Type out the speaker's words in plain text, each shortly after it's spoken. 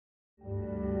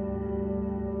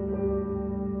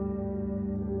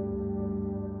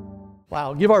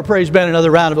Wow, give our praise band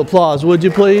another round of applause, would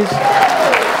you please?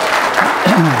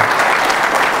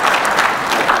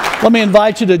 Let me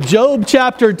invite you to Job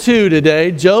chapter 2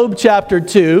 today, Job chapter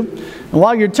 2. And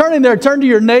while you're turning there, turn to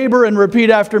your neighbor and repeat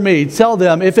after me. Tell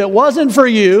them, if it wasn't for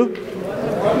you,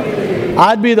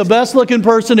 I'd be the best looking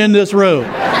person in this room.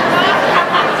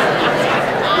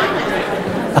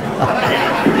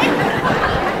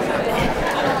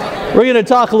 We're going to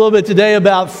talk a little bit today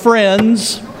about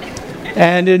friends.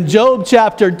 And in Job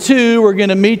chapter 2, we're going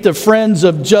to meet the friends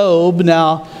of Job.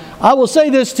 Now, I will say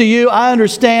this to you. I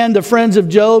understand the friends of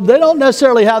Job. They don't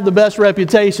necessarily have the best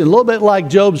reputation. A little bit like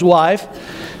Job's wife.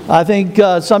 I think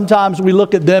sometimes we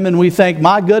look at them and we think,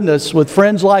 my goodness, with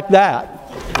friends like that,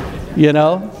 you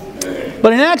know.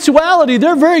 But in actuality,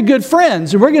 they're very good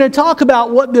friends. And we're going to talk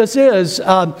about what this is.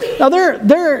 Now, they're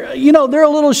a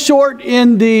little short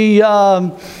in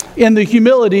the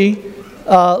humility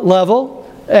level.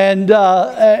 And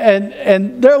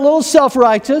they're a little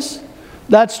self-righteous.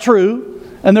 That's true.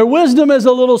 And their wisdom is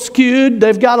a little skewed.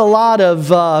 They've got a lot of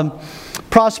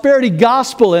prosperity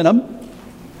gospel in them.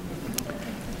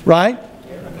 Right?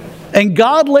 And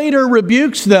God later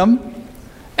rebukes them.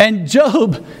 And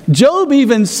Job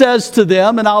even says to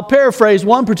them, and I'll paraphrase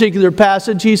one particular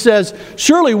passage. He says,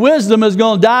 surely wisdom is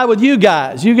going to die with you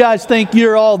guys. You guys think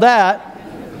you're all that.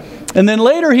 And then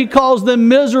later he calls them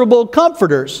miserable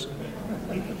comforters.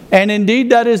 And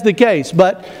indeed, that is the case.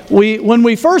 But when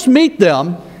we first meet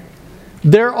them,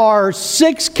 there are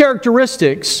 6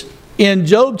 characteristics in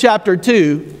Job chapter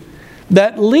 2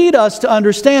 that lead us to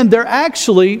understand they're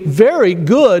actually very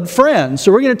good friends.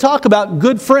 So we're going to talk about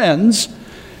good friends,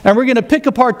 and we're going to pick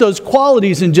apart those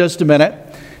qualities in just a minute.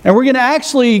 And we're going to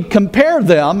actually compare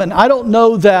them. And I don't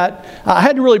know that, I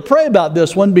had to really pray about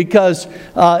this one because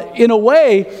in a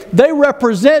way, they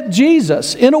represent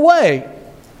Jesus. In a way,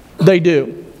 they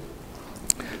do.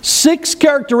 6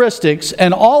 characteristics,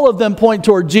 and all of them point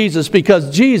toward Jesus because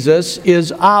Jesus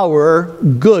is our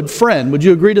good friend. Would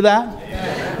you agree to that?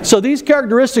 Yeah. So these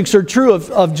characteristics are true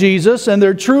of Jesus, and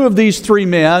they're true of these 3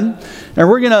 men. And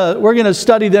we're gonna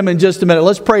study them in just a minute.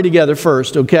 Let's pray together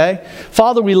first, okay?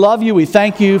 Father, we love you. We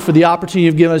thank you for the opportunity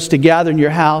you've given us to gather in your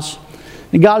house.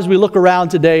 And God, as we look around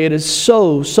today, it is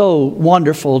so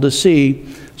wonderful to see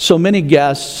so many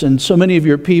guests and so many of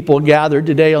your people gathered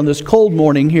today on this cold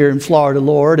morning here in Florida,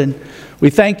 Lord. And we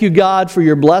thank you, God, for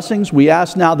your blessings. We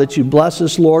ask now that you bless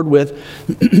us, Lord, with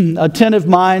attentive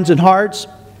minds and hearts.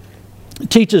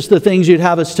 Teach us the things you'd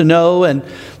have us to know. And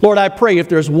Lord, I pray if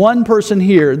there's one person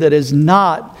here that is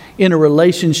not in a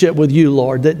relationship with you,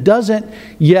 Lord, that doesn't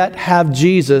yet have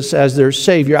Jesus as their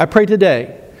Savior, I pray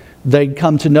today they'd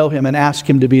come to know him and ask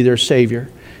him to be their Savior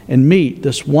and meet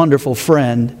this wonderful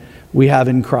friend we have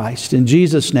in Christ. In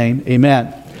Jesus' name,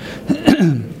 amen.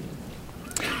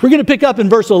 We're going to pick up in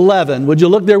verse 11. Would you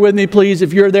look there with me, please,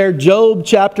 if you're there? Job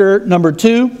chapter number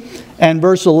 2 and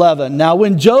verse 11. Now,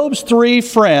 when Job's 3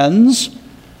 friends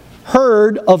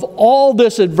heard of all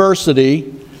this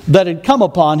adversity that had come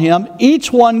upon him,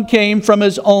 each one came from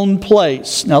his own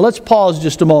place. Now, let's pause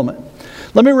just a moment.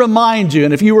 Let me remind you,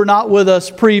 and if you were not with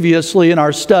us previously in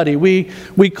our study, we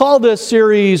call this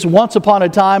series Once Upon a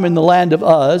Time in the Land of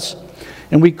Uz.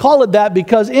 And we call it that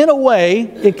because in a way,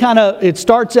 it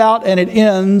starts out and it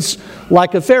ends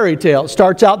like a fairy tale. It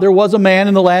starts out, there was a man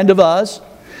in the land of Uz.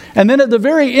 And then at the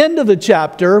very end of the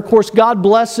chapter, of course, God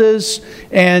blesses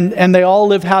and they all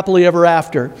live happily ever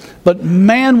after. But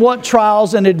man, what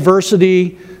trials and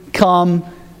adversity come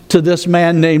to this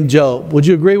man named Job. Would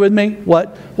you agree with me?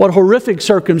 What horrific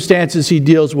circumstances he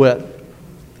deals with.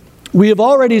 We have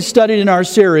already studied in our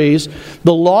series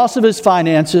the loss of his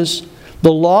finances,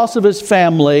 the loss of his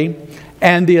family,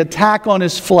 and the attack on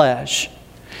his flesh.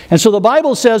 And so the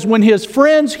Bible says when his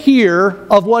friends hear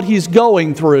of what he's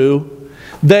going through,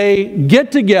 they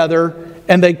get together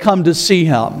and they come to see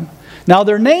him. Now,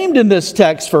 they're named in this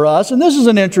text for us, and this is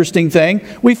an interesting thing.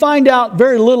 We find out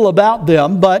very little about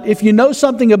them, but if you know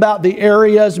something about the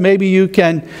areas, maybe you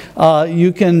can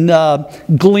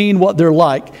glean what they're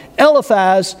like.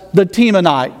 Eliphaz the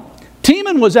Temanite.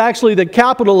 Teman was actually the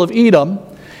capital of Edom,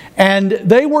 and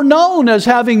they were known as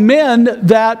having men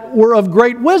that were of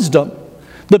great wisdom.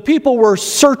 The people were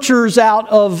searchers out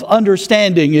of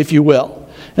understanding, if you will,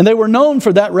 and they were known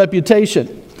for that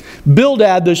reputation.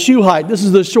 Bildad the Shuhite. This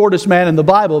is the shortest man in the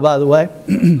Bible, by the way.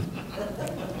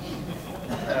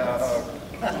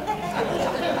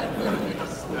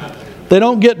 They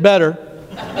don't get better.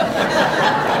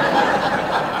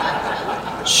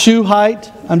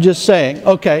 Shuhite, I'm just saying.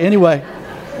 Okay, anyway,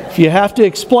 if you have to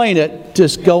explain it,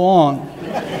 just go on.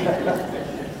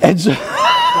 And so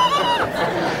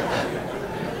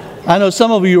I know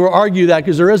some of you will argue that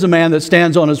because there is a man that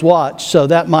stands on his watch, so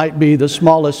that might be the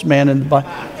smallest man in the Bible.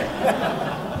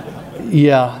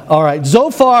 Yeah, all right.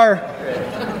 Zophar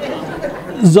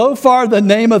the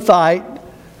Naamathite.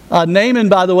 Naaman,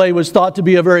 by the way, was thought to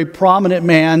be a very prominent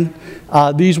man.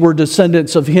 These were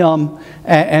descendants of him.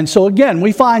 And so again,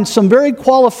 we find some very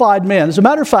qualified men. As a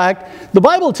matter of fact, the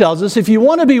Bible tells us if you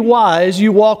want to be wise,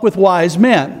 you walk with wise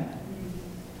men.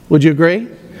 Would you agree?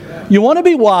 Yeah. You want to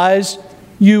be wise,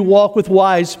 you walk with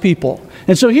wise people.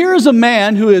 And so here is a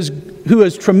man who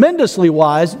is tremendously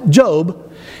wise,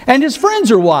 Job, and his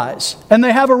friends are wise, and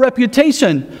they have a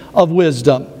reputation of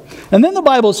wisdom. And then the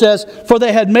Bible says, for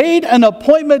they had made an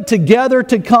appointment together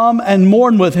to come and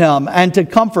mourn with him and to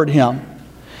comfort him.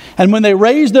 And when they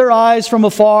raised their eyes from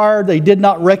afar, they did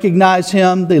not recognize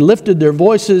him. They lifted their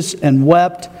voices and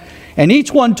wept. And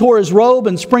each one tore his robe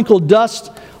and sprinkled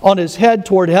dust on his head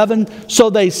toward heaven. So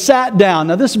they sat down.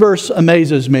 Now this verse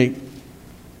amazes me.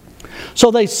 So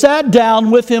they sat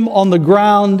down with him on the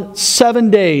ground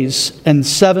 7 days and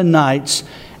 7 nights,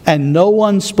 and no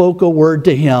one spoke a word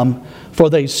to him, for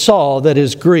they saw that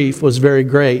his grief was very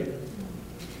great.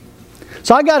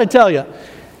 So I got to tell you,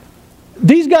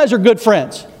 these guys are good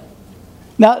friends.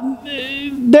 Now,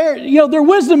 their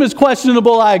wisdom is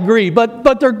questionable, I agree,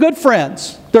 but they're good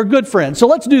friends. They're good friends. So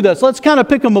let's do this. Let's kind of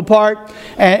pick them apart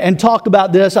and talk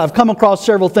about this. I've come across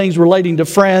several things relating to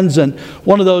friends, and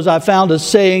one of those I found is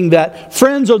saying that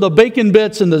friends are the bacon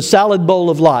bits in the salad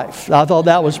bowl of life. I thought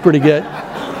that was pretty good.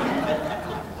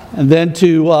 And then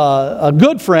to a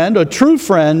good friend, a true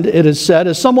friend, it is said,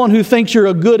 is someone who thinks you're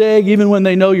a good egg even when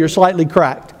they know you're slightly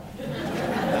cracked.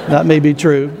 That may be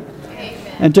true.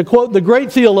 And to quote the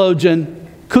great theologian,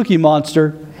 Cookie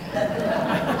Monster,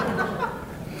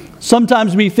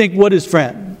 sometimes we think, what is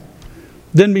friend?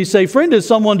 Then we say, friend is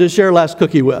someone to share last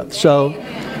cookie with. So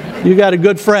you got a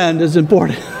good friend is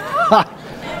important.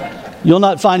 You'll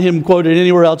not find him quoted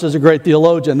anywhere else as a great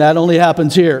theologian. That only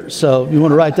happens here. So you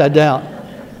want to write that down.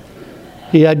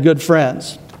 He had good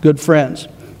friends, good friends.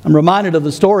 I'm reminded of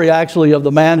the story, actually, of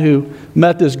the man who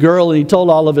met this girl, and he told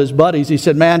all of his buddies, he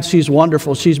said, man, she's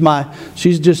wonderful. She's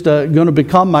just going to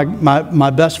become my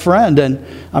best friend, and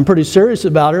I'm pretty serious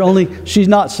about her, only she's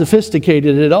not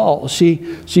sophisticated at all.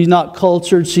 She's not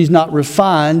cultured, she's not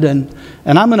refined, and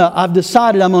I've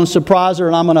decided I'm going to surprise her,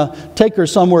 and I'm going to take her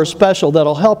somewhere special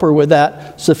that'll help her with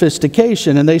that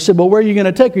sophistication. And they said, well, where are you going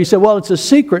to take her? He said, well, it's a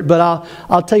secret, but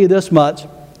I'll tell you this much.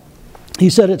 He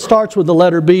said, it starts with the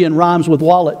letter B and rhymes with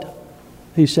wallet.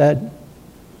 He said,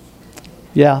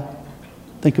 yeah,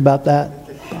 think about that.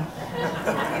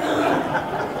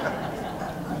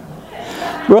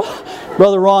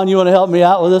 Brother Ron, you want to help me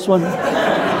out with this one?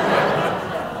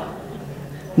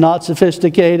 Not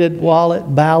sophisticated,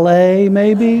 wallet, ballet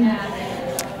maybe?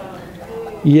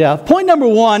 Yeah, point number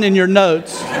 1 in your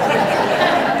notes.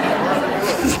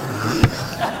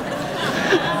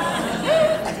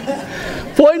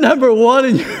 Point number 1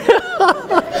 in your...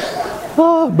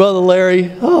 Oh, Brother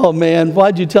Larry. Oh, man.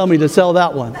 Why'd you tell me to sell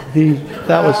that one?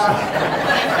 That was...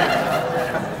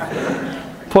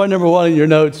 Point number 1 in your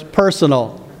notes.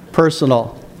 Personal.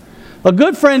 Personal. A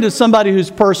good friend is somebody who's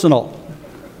personal.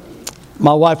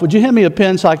 My wife, would you hand me a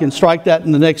pen so I can strike that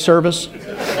in the next service?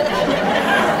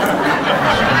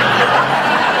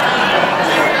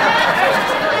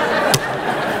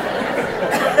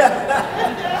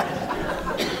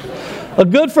 A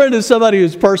good friend is somebody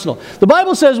who's personal. The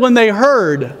Bible says when they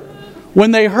heard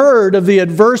of the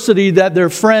adversity that their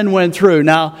friend went through.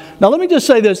 Now let me just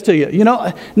say this to you. You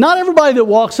know, not everybody that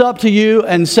walks up to you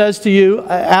and says to you,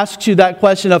 asks you that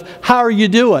question of, how are you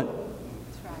doing?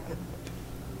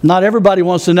 Not everybody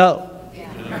wants to know.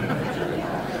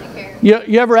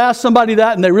 You ever ask somebody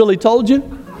that and they really told you?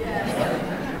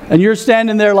 And you're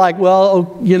standing there like,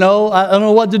 well, you know, I don't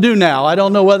know what to do now. I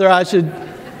don't know whether I should...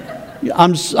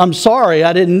 I'm sorry,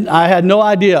 I had no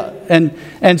idea.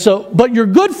 And so, but your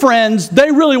good friends, they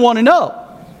really want to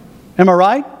know. Am I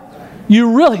right?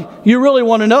 You really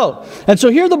want to know. And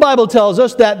so here the Bible tells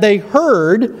us that they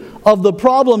heard of the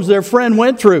problems their friend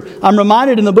went through. I'm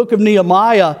reminded in the book of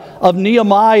Nehemiah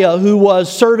who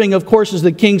was serving, of course, as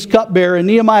the king's cupbearer. In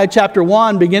Nehemiah chapter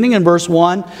 1, beginning in verse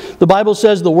 1, the Bible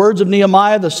says the words of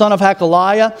Nehemiah, the son of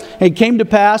Hakaliah, it came to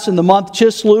pass in the month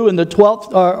Chislew in the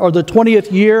 12th or the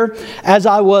 20th year, as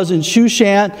I was in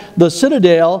Shushan, the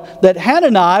citadel, that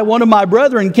Hanani, one of my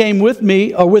brethren, came with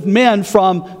me, or with men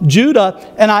from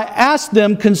Judah, and I asked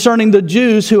them concerning the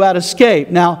Jews who had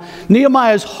escaped. Now,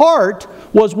 Nehemiah's heart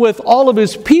was with with all of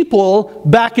his people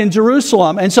back in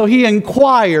Jerusalem. And so he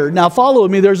inquired. Now follow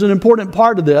me, there's an important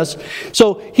part of this.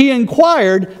 So he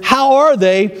inquired, how are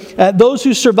they, those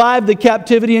who survived the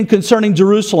captivity, and concerning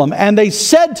Jerusalem? And they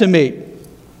said to me,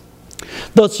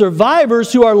 the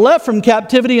survivors who are left from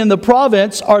captivity in the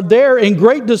province are there in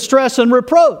great distress and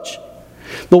reproach.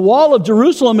 The wall of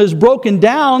Jerusalem is broken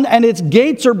down, and its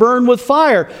gates are burned with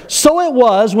fire. So it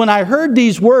was, when I heard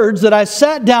these words, that I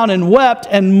sat down and wept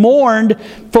and mourned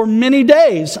for many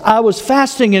days. I was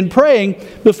fasting and praying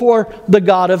before the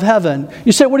God of heaven.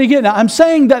 You say, what are you getting at? I'm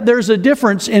saying that there's a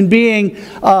difference in being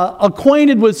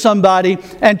acquainted with somebody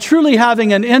and truly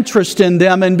having an interest in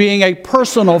them and being a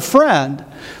personal friend.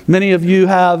 Many of you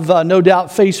have no doubt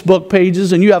Facebook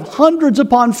pages, and you have hundreds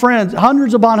upon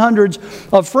hundreds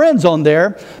of friends on there.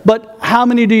 But how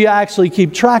many do you actually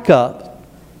keep track of?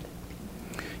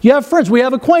 You have friends, we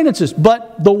have acquaintances,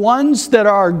 but the ones that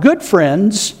are good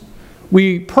friends,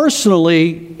 we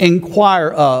personally inquire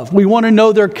of. We want to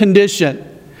know their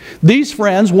condition. These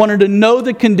friends wanted to know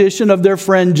the condition of their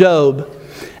friend Job,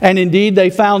 and indeed they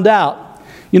found out.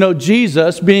 You know,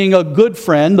 Jesus, being a good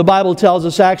friend, the Bible tells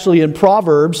us actually in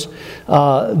Proverbs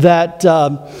that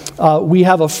we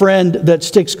have a friend that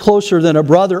sticks closer than a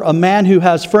brother. A man who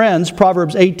has friends,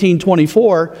 Proverbs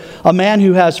 18:24, a man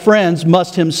who has friends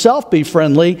must himself be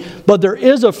friendly, but there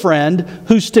is a friend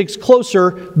who sticks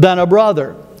closer than a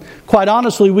brother. Quite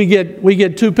honestly, we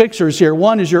get two pictures here.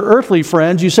 One is your earthly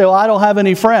friends. You say, well, I don't have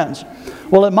any friends.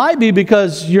 Well, it might be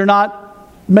because you're not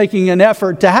making an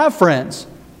effort to have friends.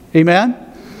 Amen?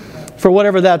 For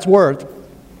whatever that's worth.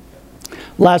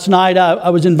 Last night I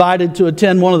was invited to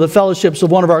attend one of the fellowships of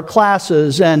one of our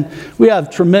classes, and we have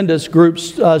tremendous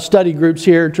groups, study groups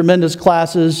here, tremendous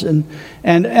classes, and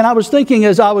I was thinking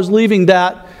as I was leaving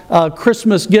that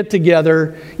Christmas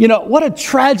get-together, you know, what a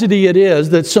tragedy it is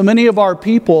that so many of our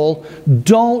people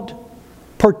don't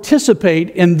participate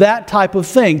in that type of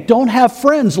thing. Don't have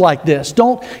friends like this.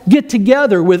 Don't get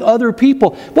together with other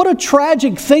people. What a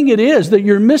tragic thing it is that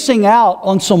you're missing out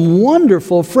on some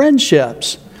wonderful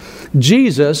friendships.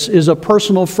 Jesus is a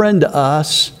personal friend to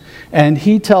us, and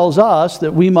He tells us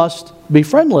that we must be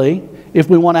friendly if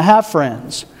we want to have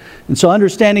friends. And so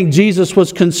understanding Jesus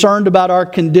was concerned about our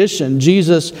condition.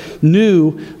 Jesus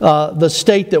knew the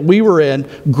state that we were in.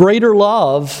 Greater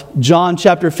love, John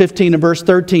chapter 15 and verse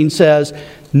 13 says,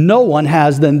 no one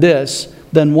has than this,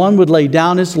 than one would lay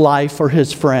down his life for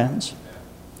his friends.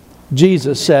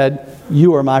 Jesus said,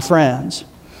 you are my friends.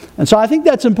 And so I think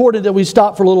that's important that we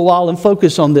stop for a little while and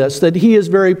focus on this, that He is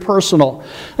very personal.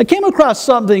 I came across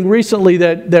something recently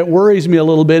that worries me a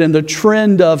little bit in the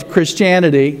trend of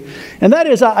Christianity. And that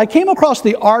is, I came across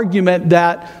the argument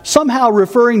that somehow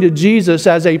referring to Jesus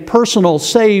as a personal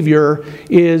Savior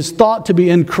is thought to be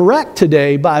incorrect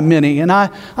today by many. And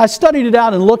I studied it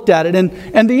out and looked at it.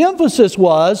 And the emphasis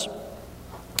was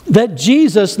that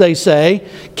Jesus, they say,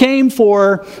 came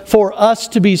for us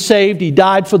to be saved. He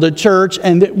died for the church,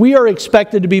 and that we are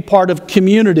expected to be part of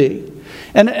community.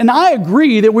 And I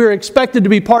agree that we're expected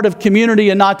to be part of community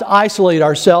and not to isolate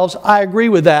ourselves. I agree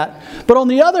with that. But on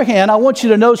the other hand, I want you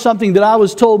to know something that I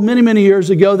was told many, many years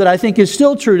ago that I think is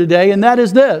still true today, and that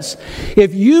is this.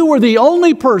 If you were the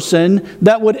only person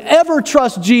that would ever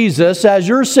trust Jesus as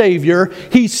your Savior,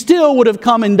 He still would have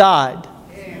come and died.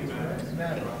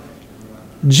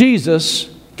 Jesus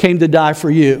came to die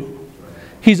for you.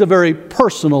 He's a very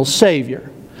personal Savior.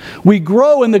 We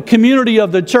grow in the community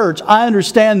of the church. I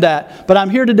understand that. But I'm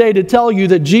here today to tell you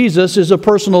that Jesus is a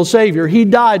personal Savior. He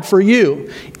died for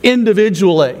you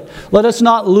individually. Let us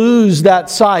not lose that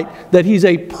sight that He's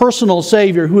a personal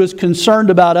Savior who is concerned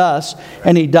about us,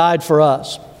 and He died for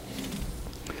us.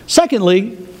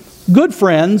 Secondly, good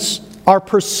friends are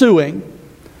pursuing.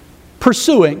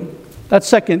 Pursuing. That's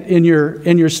second in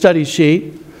your study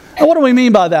sheet. And what do we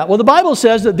mean by that? Well, the Bible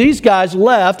says that these guys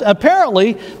left.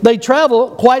 Apparently, they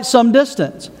traveled quite some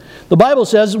distance. The Bible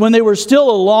says when they were still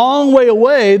a long way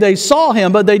away, they saw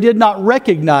Him, but they did not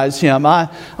recognize Him.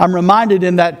 I'm reminded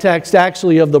in that text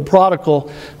actually of the prodigal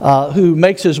who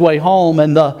makes his way home,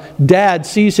 and the dad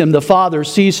sees him, the father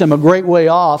sees him a great way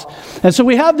off. And so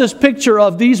we have this picture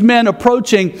of these men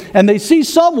approaching, and they see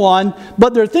someone,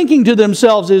 but they're thinking to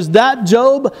themselves, is that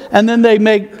Job? And then they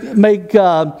make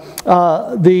the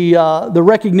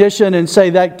recognition and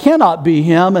say that cannot be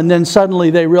him, and then suddenly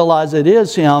they realize it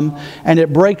is him, and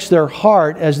it breaks their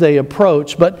heart as they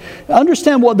approach. But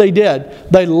understand what they did.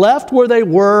 They left where they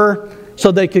were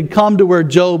so they could come to where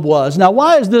Job was. Now,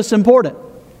 why is this important?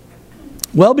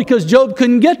 Well, because Job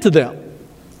couldn't get to them.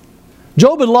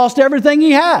 Job had lost everything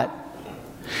he had.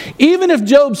 Even if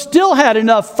Job still had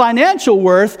enough financial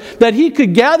worth that he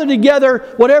could gather together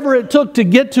whatever it took to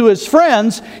get to his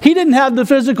friends, he didn't have the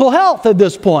physical health at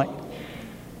this point.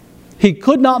 He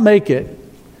could not make it.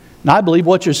 And I believe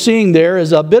what you're seeing there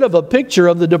is a bit of a picture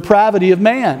of the depravity of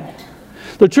man.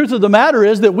 The truth of the matter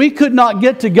is that we could not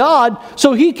get to God,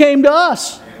 so He came to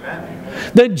us.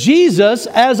 Amen. That Jesus,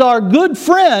 as our good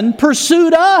friend,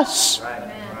 pursued us. Right.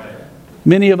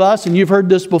 Many of us, and you've heard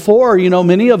this before,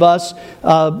 many of us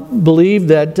believe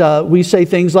that we say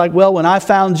things like, well, when I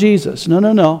found Jesus.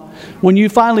 No. When you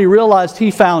finally realized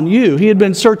He found you, He had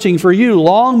been searching for you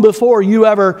long before you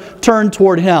ever turned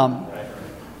toward Him.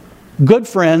 Good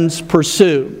friends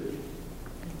pursue.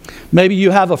 Maybe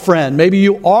you have a friend. Maybe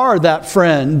you are that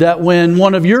friend that when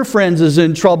one of your friends is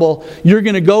in trouble, you're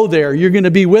going to go there. You're going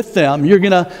to be with them. You're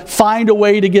going to find a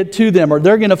way to get to them, or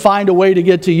they're going to find a way to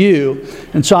get to you.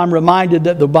 And so I'm reminded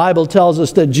that the Bible tells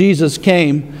us that Jesus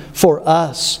came for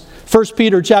us. 1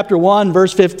 Peter chapter 1,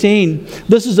 verse 15.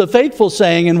 This is a faithful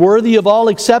saying and worthy of all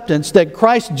acceptance, that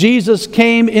Christ Jesus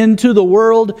came into the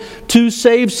world to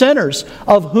save sinners,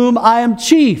 of whom I am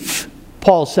chief,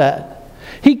 Paul said.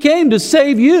 He came to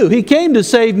save you. He came to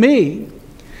save me.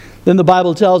 Then the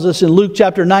Bible tells us in Luke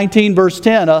chapter 19, verse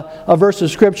 10, a verse of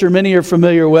Scripture many are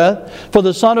familiar with, for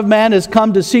the Son of Man has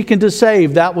come to seek and to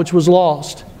save that which was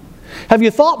lost. Have you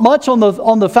thought much on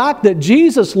the fact that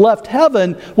Jesus left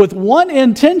heaven with one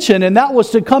intention, and that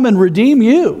was to come and redeem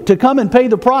you, to come and pay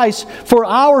the price for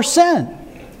our sin?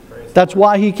 That's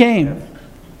why He came.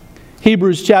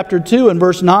 Hebrews chapter 2 and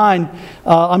verse 9,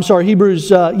 Hebrews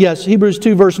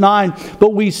 2 verse 9.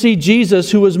 But we see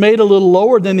Jesus, who was made a little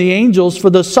lower than the angels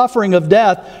for the suffering of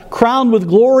death, crowned with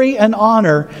glory and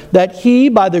honor, that He,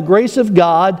 by the grace of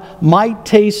God, might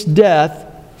taste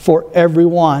death for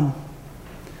everyone.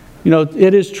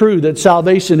 It is true that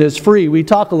salvation is free. We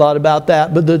talk a lot about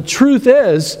that. But the truth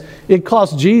is, it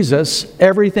cost Jesus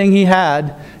everything He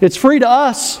had. It's free to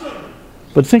us.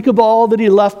 But think of all that He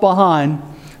left behind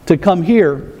to come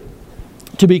here,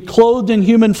 to be clothed in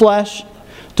human flesh,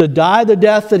 to die the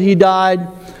death that He died,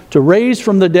 to raise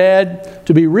from the dead,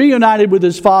 to be reunited with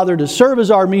His Father, to serve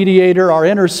as our mediator, our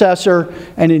intercessor,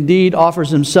 and indeed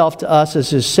offers Himself to us as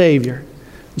His Savior.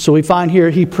 So we find here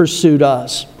He pursued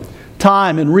us.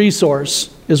 Time and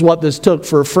resource is what this took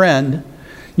for a friend.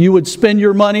 You would spend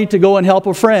your money to go and help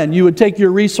a friend. You would take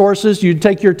your resources, you'd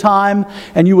take your time,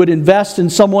 and you would invest in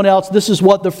someone else. This is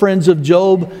what the friends of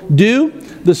Job do.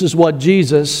 This is what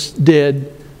Jesus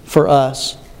did for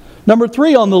us. Number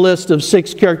 3 on the list of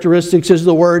 6 characteristics is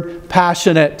the word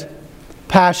passionate.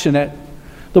 Passionate.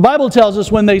 The Bible tells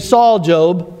us when they saw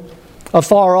Job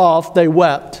afar off, they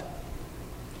wept.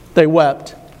 They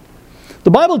wept. The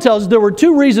Bible tells us there were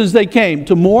 2 reasons they came,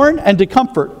 to mourn and to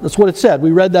comfort. That's what it said. We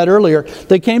read that earlier.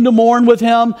 They came to mourn with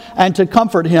him and to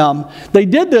comfort him. They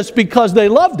did this because they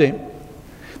loved him.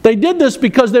 They did this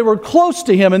because they were close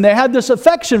to him and they had this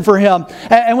affection for him.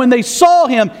 And when they saw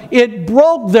him, it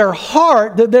broke their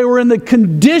heart that they were in the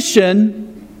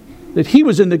condition, that he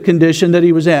was in the condition that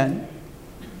he was in.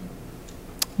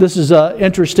 This is an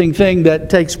interesting thing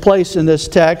that takes place in this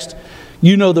text.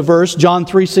 You know the verse, John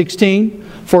 3:16.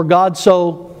 For God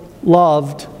so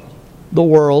loved the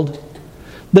world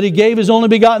that He gave His only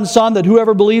begotten Son, that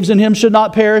whoever believes in Him should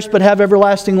not perish but have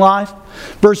everlasting life.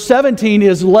 Verse 17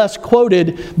 is less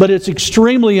quoted, but it's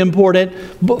extremely important.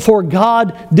 For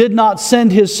God did not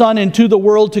send His Son into the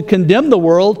world to condemn the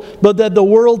world, but that the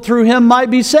world through Him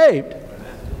might be saved.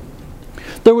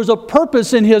 There was a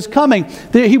purpose in His coming.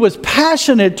 He was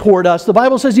passionate toward us. The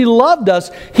Bible says He loved us.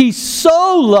 He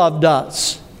so loved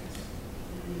us.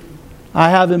 I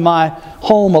have in my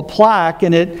home a plaque,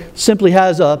 and it simply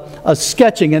has a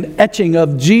sketching, an etching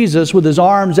of Jesus with His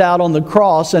arms out on the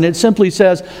cross. And it simply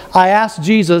says, I asked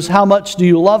Jesus, how much do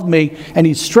you love me? And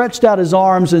He stretched out His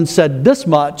arms and said, this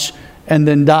much, and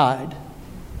then died.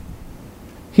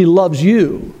 He loves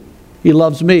you. He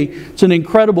loves me. It's an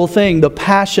incredible thing, the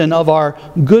passion of our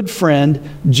good friend,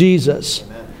 Jesus.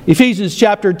 Amen. Ephesians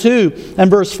chapter 2 and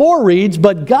verse 4 reads,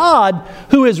 but God,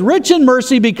 who is rich in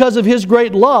mercy because of His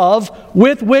great love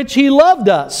with which He loved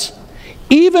us,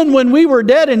 even when we were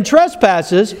dead in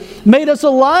trespasses, made us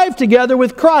alive together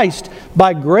with Christ.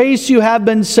 By grace you have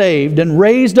been saved, and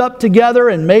raised up together,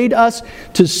 and made us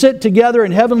to sit together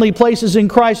in heavenly places in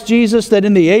Christ Jesus, that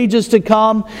in the ages to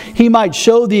come He might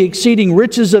show the exceeding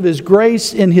riches of His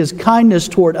grace in His kindness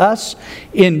toward us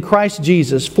in Christ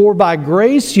Jesus. For by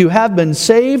grace you have been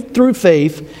saved through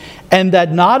faith, and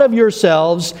that not of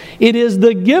yourselves. It is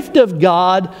the gift of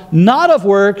God, not of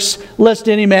works, lest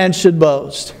any man should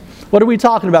boast. What are we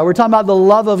talking about? We're talking about the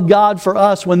love of God for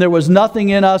us when there was nothing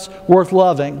in us worth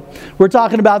loving. We're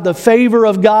talking about the favor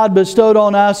of God bestowed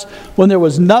on us when there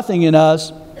was nothing in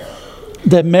us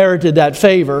that merited that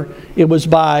favor. It was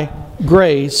by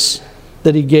grace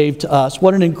that He gave to us.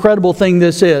 What an incredible thing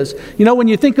this is. You know, when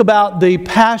you think about the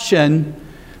passion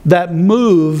that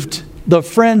moved the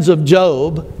friends of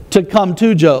Job to come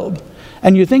to Job,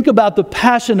 and you think about the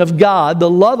passion of God, the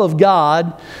love of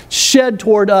God shed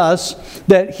toward us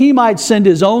that He might send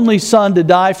His only Son to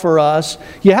die for us,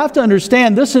 you have to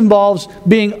understand this involves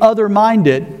being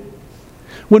other-minded.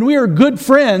 When we are good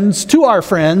friends to our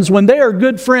friends, when they are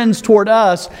good friends toward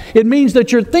us, it means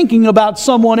that you're thinking about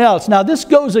someone else. Now, this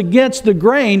goes against the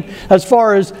grain as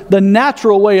far as the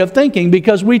natural way of thinking,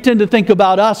 because we tend to think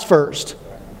about us first.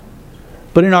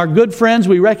 But in our good friends,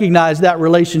 we recognize that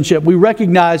relationship. We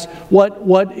recognize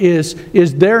what is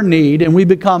their need, and we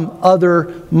become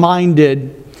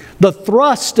other-minded. The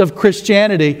thrust of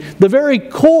Christianity, the very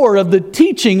core of the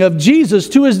teaching of Jesus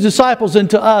to His disciples and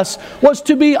to us, was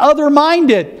to be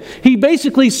other-minded. He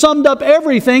basically summed up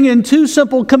everything in two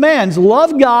simple commands.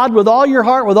 Love God with all your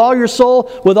heart, with all your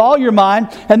soul, with all your mind.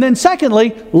 And then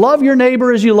secondly, love your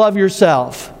neighbor as you love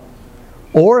yourself.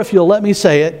 Or, if you'll let me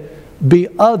say it, be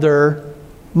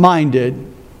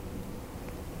other-minded.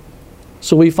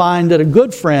 So we find that a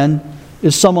good friend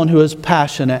is someone who is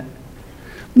passionate.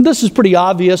 This is pretty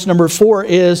obvious. Number 4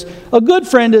 is a good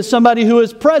friend is somebody who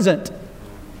is present.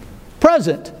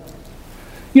 Present.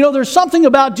 You know, there's something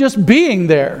about just being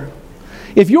there.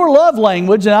 If your love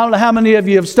language, and I don't know how many of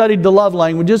you have studied the love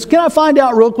languages, can I find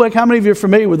out real quick how many of you are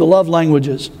familiar with the love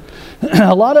languages?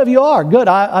 A lot of you are. Good.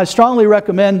 I strongly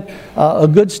recommend a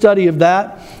good study of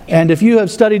that. And if you have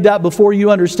studied that before,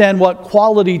 you understand what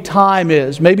quality time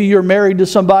is. Maybe you're married to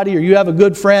somebody or you have a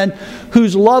good friend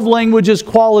whose love language is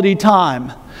quality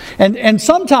time. And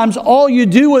sometimes all you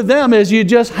do with them is you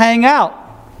just hang out.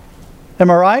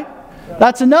 Am I right?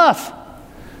 That's enough.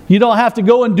 You don't have to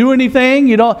go and do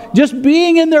anything. Just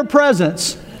being in their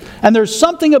presence. And there's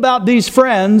something about these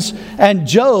friends and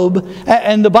Job,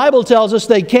 and the Bible tells us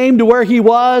they came to where he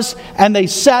was and they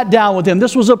sat down with him.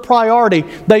 This was a priority.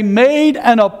 They made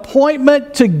an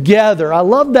appointment together. I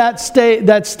love that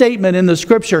statement in the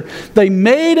Scripture. They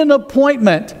made an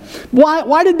appointment.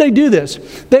 Why did they do this?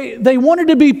 They wanted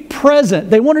to be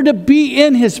present. They wanted to be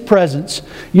in His presence.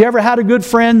 You ever had a good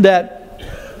friend that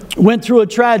went through a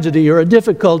tragedy or a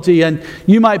difficulty, and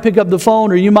you might pick up the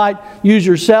phone or you might use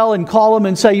your cell and call them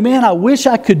and say, man, I wish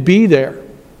I could be there.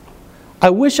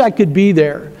 I wish I could be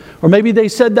there. Or maybe they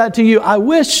said that to you, I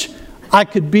wish I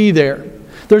could be there.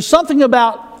 There's something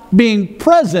about being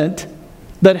present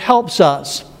that helps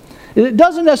us. It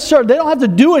doesn't necessarily, they don't have to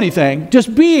do anything.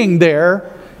 Just being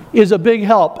there is a big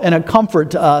help and a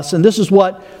comfort to us. And this is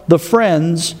what the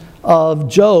friends of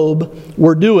Job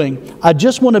were doing. I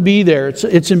just want to be there.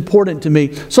 It's important to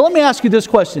me. So let me ask you this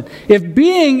question. If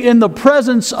being in the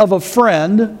presence of a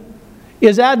friend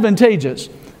is advantageous,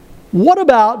 what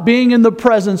about being in the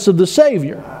presence of the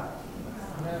Savior?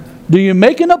 Do you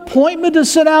make an appointment to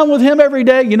sit down with Him every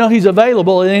day? You know He's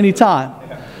available at any time.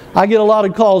 I get a lot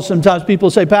of calls sometimes.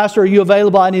 People say, Pastor, are you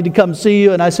available? I need to come see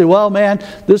you. And I say, well, man,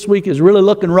 this week is really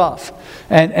looking rough.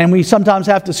 And we sometimes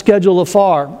have to schedule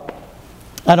afar.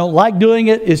 I don't like doing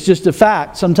it. It's just a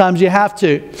fact. Sometimes you have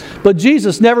to. But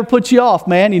Jesus never puts you off,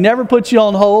 man. He never puts you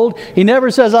on hold. He never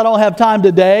says, I don't have time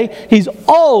today. He's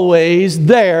always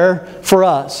there for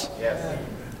us. Yes.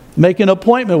 Make an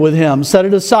appointment with Him. Set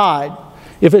it aside.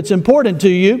 If it's important to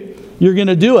you, you're going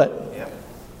to do it. Yep.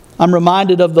 I'm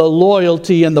reminded of the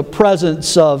loyalty and the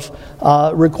presence of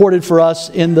recorded for us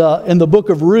in the book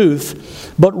of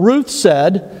Ruth. But Ruth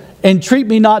said, entreat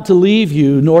me not to leave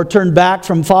you, nor turn back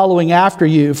from following after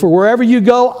you. For wherever you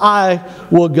go, I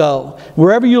will go.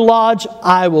 Wherever you lodge,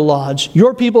 I will lodge.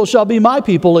 Your people shall be my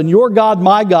people, and your God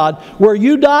my God. Where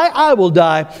you die, I will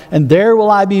die, and there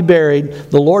will I be buried.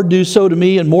 The Lord do so to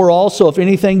me, and more also, if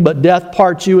anything but death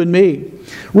parts you and me.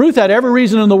 Ruth had every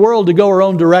reason in the world to go her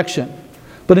own direction.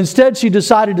 But instead, she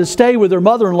decided to stay with her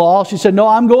mother-in-law. She said, no,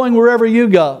 I'm going wherever you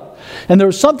go. And there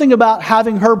was something about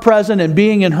having her present and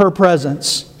being in her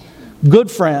presence.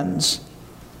 Good friends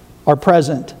are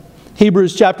present.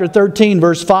 Hebrews chapter 13,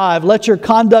 verse 5, let your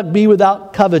conduct be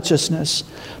without covetousness,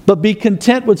 but be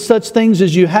content with such things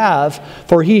as you have,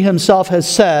 for He Himself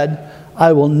has said,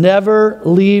 I will never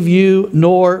leave you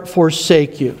nor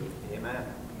forsake you. Amen.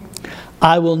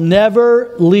 I will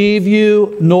never leave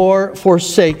you nor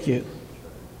forsake you.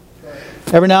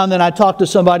 Every now and then I talk to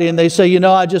somebody and they say,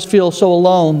 I just feel so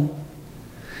alone.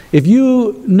 If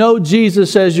you know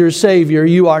Jesus as your Savior,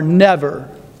 you are never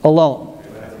alone.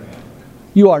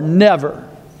 You are never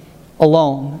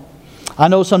alone. I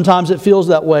know sometimes it feels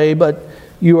that way, but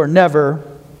you are never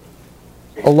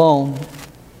alone.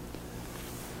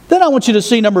 Then I want you to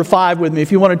see number 5 with me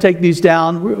if you want to take these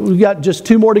down. We've got just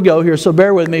 2 more to go here, so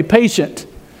bear with me. Patient.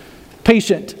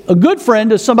 Patient. A good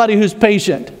friend is somebody who's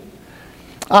patient.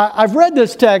 I've read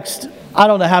this text I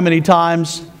don't know how many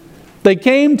times. They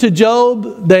came to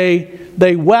Job,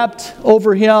 they wept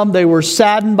over him, they were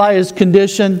saddened by his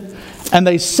condition, and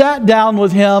they sat down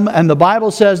with him, and the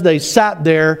Bible says they sat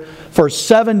there for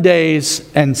 7 days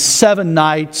and 7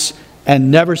 nights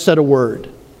and never said a word.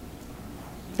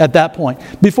 At that point,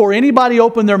 before anybody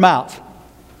opened their mouth.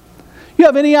 You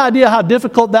have any idea how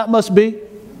difficult that must be?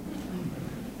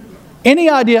 Any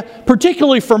idea?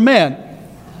 Particularly for men.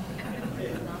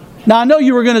 Now I know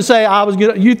you were going to say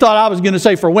you thought I was going to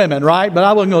say for women, right? But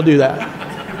I wasn't going to do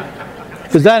that.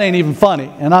 Because that ain't even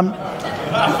funny. And I'm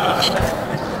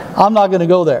not going to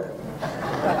go there.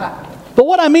 But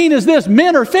what I mean is this,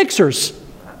 men are fixers.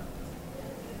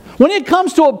 When it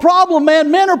comes to a problem, man,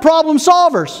 men are problem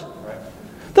solvers.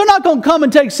 They're not going to come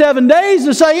and take 7 days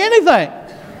to say anything.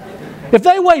 If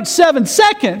they wait 7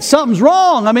 seconds, something's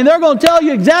wrong. I mean, they're going to tell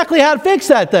you exactly how to fix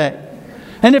that thing.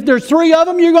 And if there's 3 of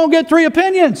them, you're going to get 3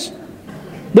 opinions.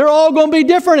 They're all going to be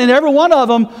different, and every one of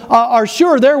them are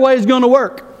sure their way is going to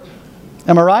work.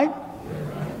 Am I right?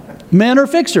 Men are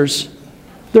fixers.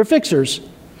 They're fixers.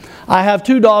 I have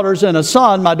 2 daughters and a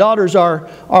son. My daughters are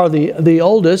the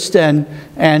oldest, and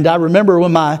I remember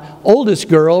when my oldest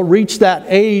girl reached that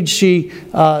age, she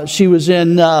was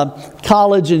in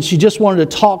college, and she just wanted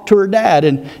to talk to her dad,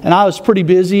 and I was pretty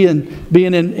busy, and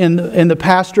being in the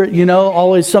pastorate, you know,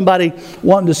 always somebody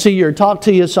wanting to see you or talk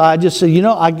to you. So I just said, you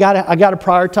know, I got to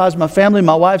prioritize my family.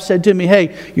 My wife said to me,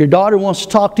 "Hey, your daughter wants to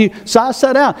talk to you." So I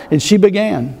sat down, and she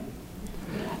began,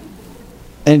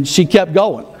 and she kept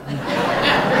going.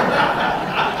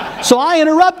 So I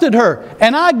interrupted her,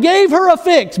 and I gave her a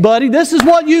fix, buddy. This is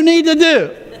what you need to do.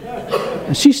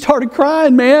 And she started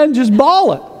crying, man, just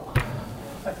bawling.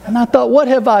 And I thought, what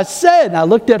have I said? And I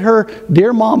looked at her,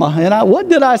 dear mama, and what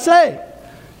did I say?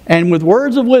 And with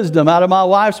words of wisdom out of my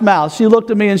wife's mouth, she looked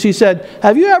at me and she said,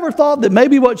 have you ever thought that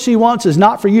maybe what she wants is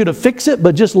not for you to fix it,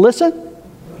 but just listen?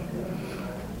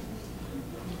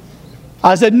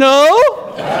 I said,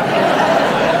 no.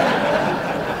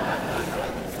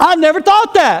 I never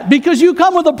thought that. Because you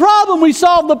come with a problem, we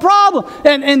solve the problem.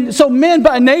 And so men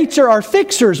by nature are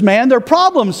fixers, man. They're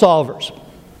problem solvers.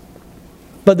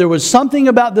 But there was something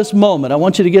about this moment. I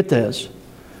want you to get this.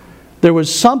 There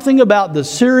was something about the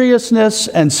seriousness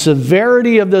and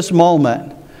severity of this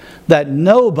moment that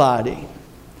nobody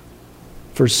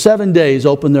for 7 days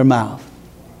opened their mouth.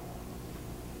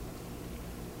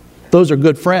 Those are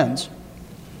good friends.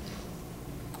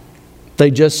 They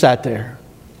just sat there.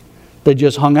 They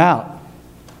just hung out.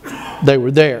 They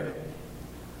were there.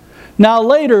 Now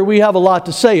later we have a lot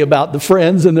to say about the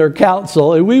friends and their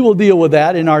counsel, and we will deal with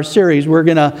that in our series. We're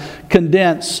going to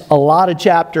condense a lot of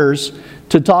chapters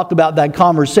to talk about that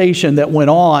conversation that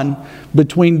went on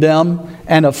between them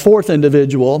and a 4th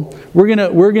individual. We're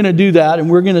going to do that, and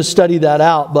we're going to study that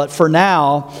out. But for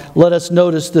now, let us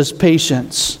notice this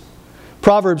patience.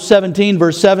 Proverbs 17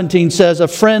 verse 17 says, a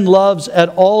friend loves at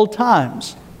all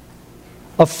times.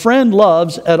 A friend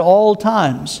loves at all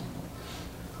times.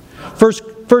 1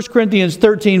 Corinthians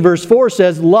 13 verse 4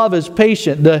 says, love is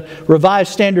patient. The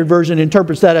Revised Standard Version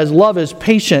interprets that as love is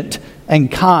patient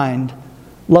and kind.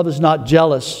 Love is not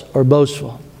jealous or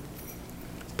boastful.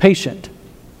 Patient.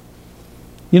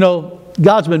 You know,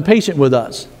 God's been patient with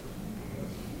us.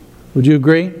 Would you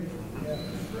agree?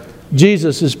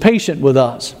 Jesus is patient with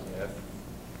us.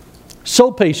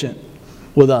 So patient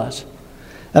with us.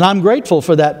 And I'm grateful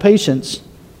for that patience.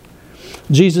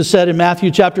 Jesus said in Matthew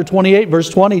chapter 28, verse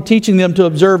 20, teaching them to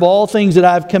observe all things that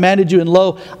I have commanded you, and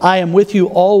lo, I am with you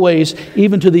always,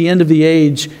 even to the end of the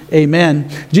age. Amen.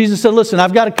 Jesus said, listen,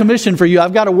 I've got a commission for you.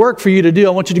 I've got a work for you to do. I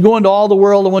want you to go into all the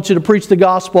world. I want you to preach the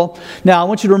gospel. Now, I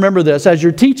want you to remember this. As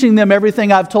you're teaching them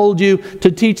everything I've told you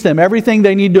to teach them, everything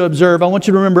they need to observe, I want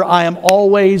you to remember I am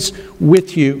always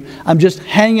with you. I'm just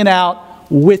hanging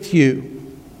out with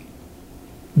you.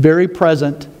 Very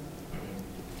present.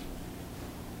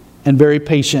 And very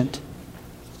patient.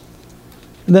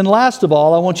 And then last of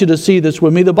all, I want you to see this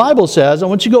with me. The Bible says, I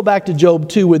want you to go back to Job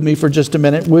 2 with me for just a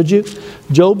minute, would you?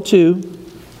 Job 2.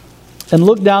 And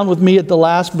look down with me at the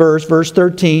last verse, verse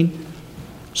 13.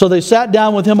 So they sat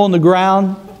down with him on the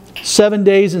ground 7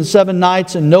 days and 7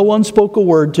 nights, and no one spoke a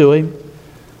word to him,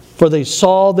 for they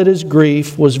saw that his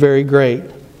grief was very great.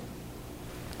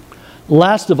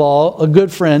 Last of all, a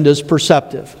good friend is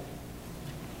perceptive.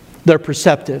 They're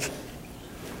perceptive.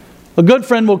 A good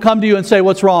friend will come to you and say,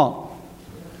 what's wrong?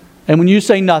 And when you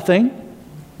say nothing,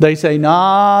 They say,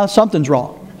 nah, something's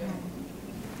wrong.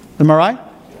 Am I right?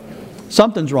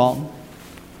 Something's wrong.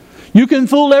 You can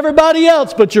fool everybody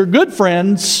else, but your good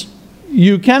friends,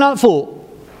 you cannot fool.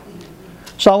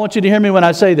 So I want you to hear me when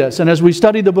I say this. And as we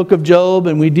study the book of Job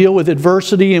and we deal with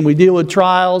adversity and we deal with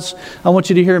trials, I want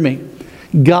you to hear me.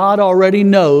 God already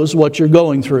knows what you're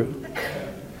going through.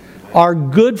 Our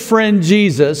good friend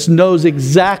Jesus knows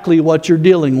exactly what you're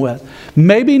dealing with.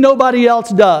 Maybe nobody else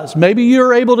does. Maybe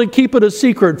you're able to keep it a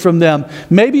secret from them.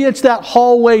 Maybe it's that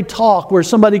hallway talk where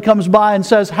somebody comes by and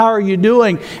says, how are you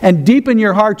doing? And deep in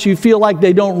your heart you feel like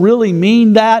they don't really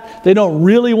mean that. They don't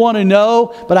really want to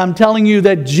know. But I'm telling you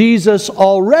that Jesus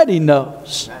already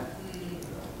knows.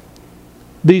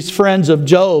 These friends of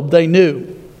Job, they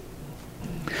knew.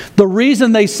 The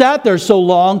reason they sat there so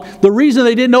long, the reason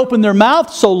they didn't open their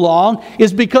mouth so long,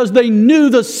 is because they knew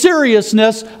the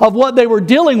seriousness of what they were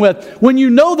dealing with. When you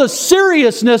know the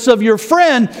seriousness of your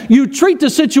friend, you treat the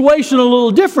situation a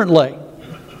little differently.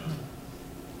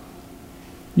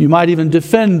 You might even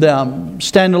defend them,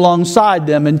 stand alongside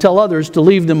them, and tell others to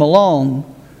leave them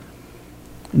alone.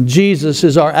 And Jesus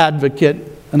is our advocate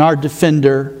and our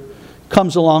defender,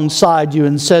 comes alongside you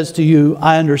and says to you,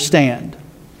 I understand.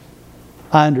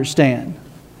 I understand.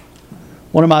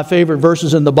 One of my favorite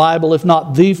verses in the Bible, if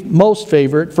not the most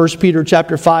favorite, 1 Peter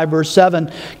chapter 5, verse 7,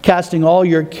 casting all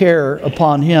your care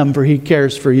upon Him, for He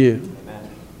cares for you. Amen.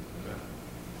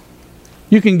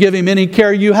 You can give Him any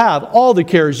care you have, all the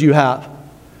cares you have.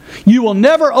 You will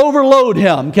never overload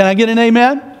Him. Can I get an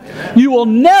amen? Amen. You will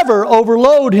never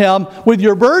overload Him with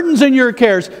your burdens and your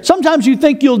cares. Sometimes you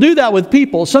think you'll do that with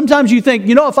people. Sometimes you think,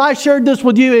 if I shared this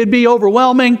with you, it'd be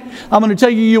overwhelming. I'm going to tell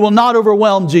you, you will not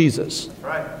overwhelm Jesus.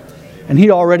 Right. And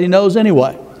He already knows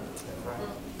anyway.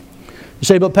 You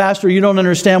say, but Pastor, you don't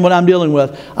understand what I'm dealing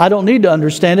with. I don't need to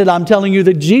understand it. I'm telling you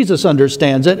that Jesus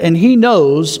understands it, and He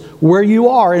knows where you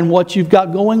are and what you've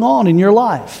got going on in your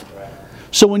life.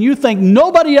 So when you think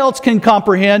nobody else can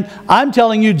comprehend, I'm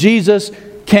telling you Jesus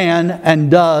can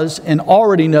and does and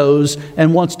already knows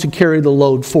and wants to carry the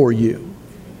load for you.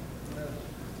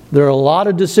 There are a lot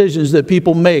of decisions that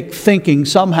people make thinking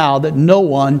somehow that no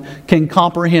one can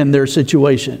comprehend their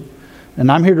situation.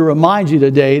 And I'm here to remind you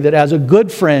today that as a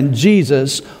good friend,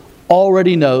 Jesus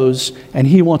already knows, and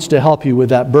He wants to help you with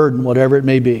that burden, whatever it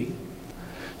may be.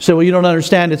 So, well, you don't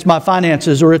understand, it's my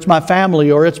finances, or it's my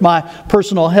family, or it's my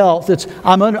personal health.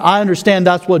 I understand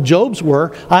that's what Job's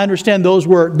were. I understand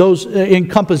those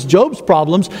encompass Job's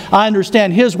problems. I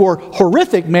understand his were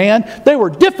horrific, man. They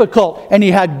were difficult, and he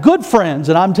had good friends.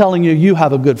 And I'm telling you, you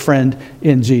have a good friend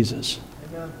in Jesus.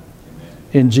 Amen.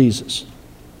 In Jesus.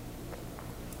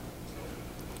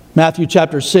 Matthew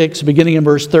chapter 6, beginning in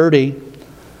verse 30.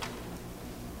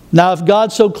 Now, if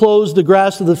God so clothes the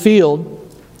grass of the field,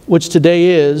 which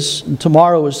today is, and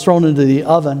tomorrow is thrown into the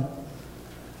oven,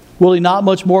 will He not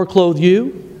much more clothe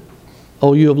you,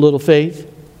 O you of little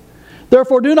faith?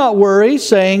 Therefore do not worry,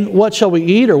 saying, what shall we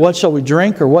eat, or what shall we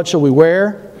drink, or what shall we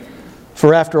wear?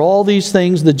 For after all these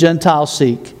things the Gentiles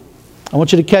seek. I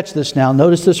want you to catch this now.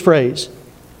 Notice this phrase.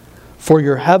 For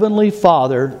your heavenly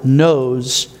Father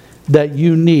knows that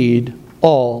you need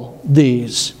all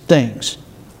these things.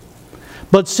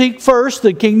 But seek first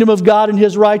the kingdom of God and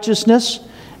His righteousness,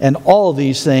 and all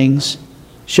these things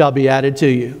shall be added to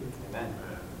you. Amen.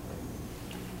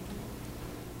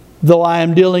 Though I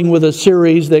am dealing with a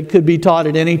series that could be taught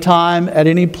at any time, at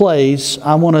any place,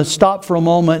 I want to stop for a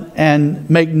moment and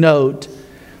make note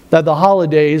that the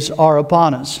holidays are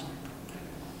upon us.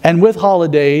 And with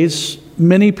holidays,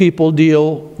 many people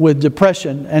deal with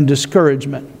depression and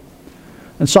discouragement.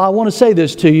 And so I want to say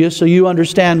this to you so you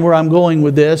understand where I'm going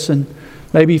with this and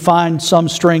maybe find some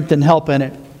strength and help in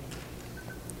it.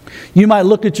 You might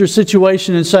look at your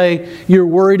situation and say, you're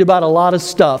worried about a lot of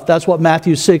stuff. That's what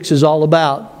Matthew 6 is all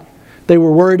about. They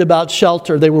were worried about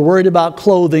shelter. They were worried about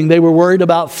clothing. They were worried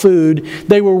about food.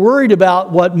 They were worried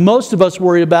about what most of us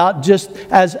worry about, just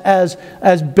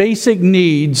as basic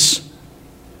needs.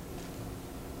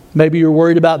 Maybe you're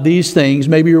worried about these things.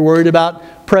 Maybe you're worried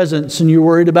about presents, and you're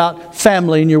worried about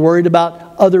family, and you're worried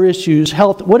about other issues,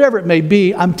 health, whatever it may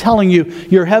be. I'm telling you,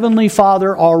 your Heavenly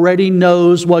Father already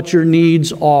knows what your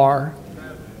needs are.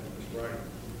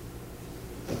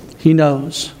 He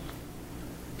knows.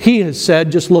 He has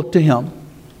said, just look to Him.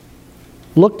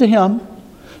 Look to Him.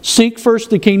 Seek first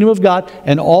the kingdom of God,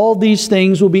 and all these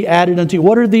things will be added unto you.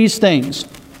 What are these things?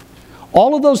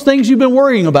 All of those things you've been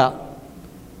worrying about.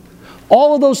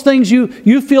 All of those things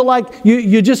you feel like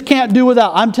you just can't do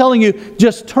without. I'm telling you,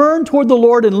 just turn toward the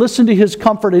Lord and listen to His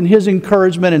comfort and His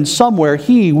encouragement, and somewhere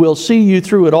He will see you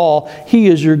through it all. He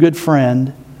is your good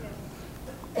friend,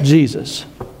 Jesus.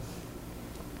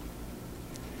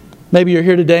 Maybe you're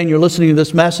here today and you're listening to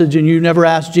this message and you never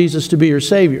asked Jesus to be your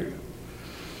Savior.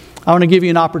 I want to give you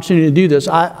an opportunity to do this.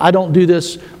 I don't do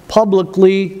this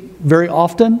publicly very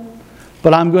often,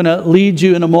 but I'm going to lead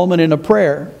you in a moment in a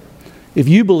prayer. If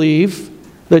you believe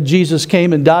that Jesus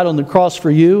came and died on the cross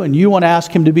for you and you want to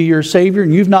ask Him to be your Savior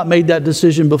and you've not made that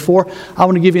decision before, I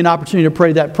want to give you an opportunity to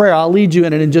pray that prayer. I'll lead you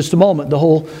in it in just a moment. The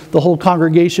whole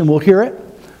congregation will hear it.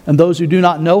 And those who do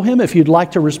not know Him, if you'd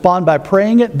like to respond by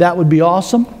praying it, that would be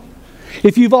awesome.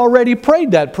 If you've already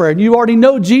prayed that prayer and you already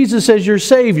know Jesus as your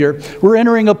Savior, we're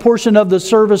entering a portion of the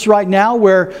service right now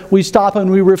where we stop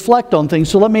and we reflect on things.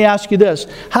 So let me ask you this.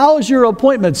 How is your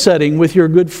appointment setting with your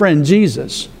good friend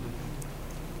Jesus?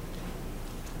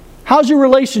 How's your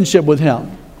relationship with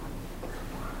Him?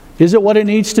 Is it what it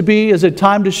needs to be? Is it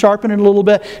time to sharpen it a little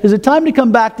bit? Is it time to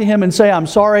come back to Him and say, I'm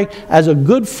sorry, as a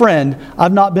good friend,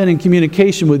 I've not been in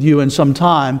communication with you in some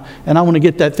time, and I want to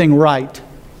get that thing right.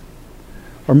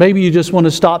 Or maybe you just want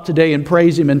to stop today and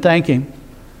praise Him and thank Him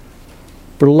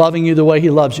for loving you the way He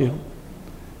loves you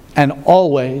and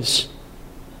always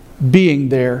being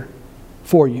there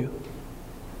for you.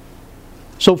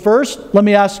 So first, let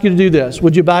me ask you to do this.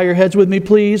 Would you bow your heads with me,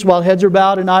 please, while heads are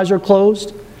bowed and eyes are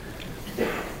closed?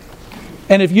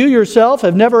 And if you yourself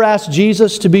have never asked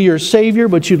Jesus to be your Savior,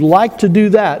 but you'd like to do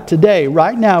that today,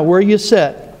 right now, where you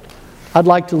sit, I'd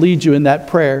like to lead you in that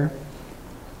prayer.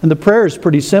 And the prayer is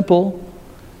pretty simple.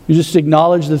 You just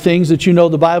acknowledge the things that you know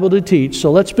the Bible to teach.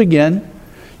 So let's begin.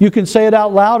 You can say it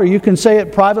out loud or you can say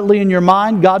it privately in your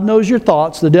mind. God knows your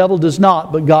thoughts. The devil does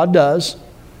not, but God does.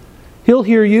 He'll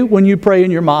hear you when you pray in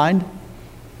your mind.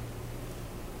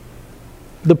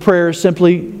 The prayer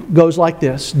simply goes like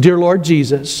this. Dear Lord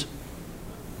Jesus,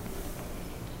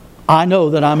 I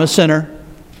know that I'm a sinner.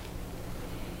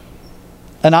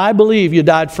 And I believe you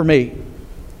died for me.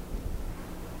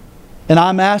 And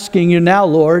I'm asking you now,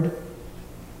 Lord,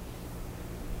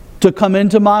 to come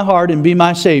into my heart and be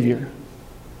my Savior.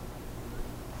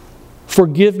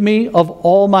 Forgive me of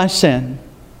all my sin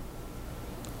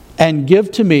and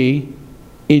give to me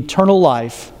eternal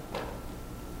life,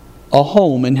 a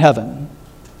home in heaven.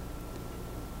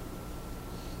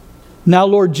 Now,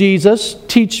 Lord Jesus,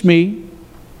 teach me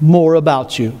more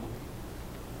about you.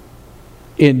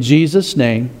 In Jesus'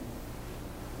 name,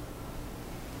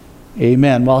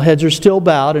 amen. While heads are still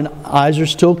bowed and eyes are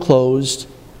still closed,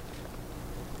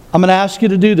 I'm going to ask you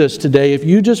to do this today. If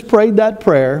you just prayed that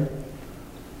prayer,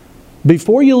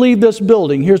 before you leave this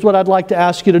building, here's what I'd like to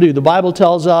ask you to do. The Bible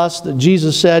tells us that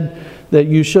Jesus said that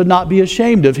you should not be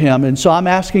ashamed of Him. And so I'm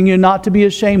asking you not to be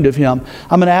ashamed of Him.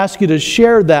 I'm going to ask you to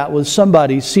share that with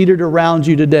somebody seated around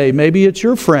you today. Maybe it's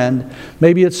your friend.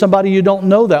 Maybe it's somebody you don't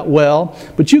know that well.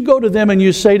 But you go to them and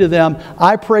you say to them,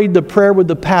 I prayed the prayer with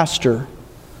the pastor.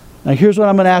 Now here's what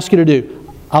I'm going to ask you to do.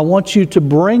 I want you to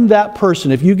bring that person.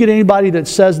 If you get anybody that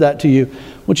says that to you,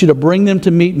 I want you to bring them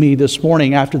to meet me this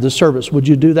morning after the service. Would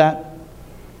you do that?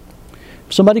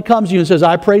 If somebody comes to you and says,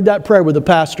 I prayed that prayer with the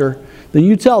pastor, then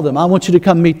you tell them, I want you to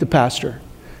come meet the pastor.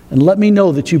 And let me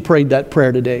know that you prayed that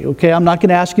prayer today. Okay, I'm not going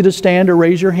to ask you to stand or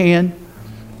raise your hand.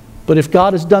 But if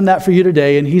God has done that for you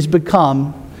today and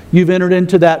you've entered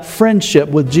into that friendship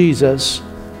with Jesus,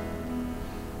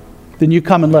 then you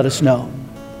come and let us know.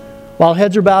 While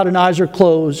heads are bowed and eyes are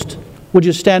closed, would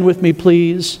you stand with me,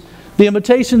 please? The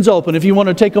invitation's open. If you want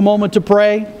to take a moment to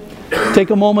pray, take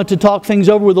a moment to talk things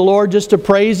over with the Lord, just to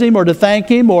praise Him or to thank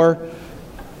Him or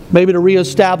maybe to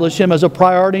reestablish Him as a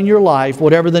priority in your life,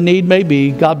 whatever the need may be,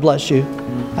 God bless you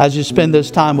as you spend this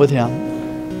time with Him.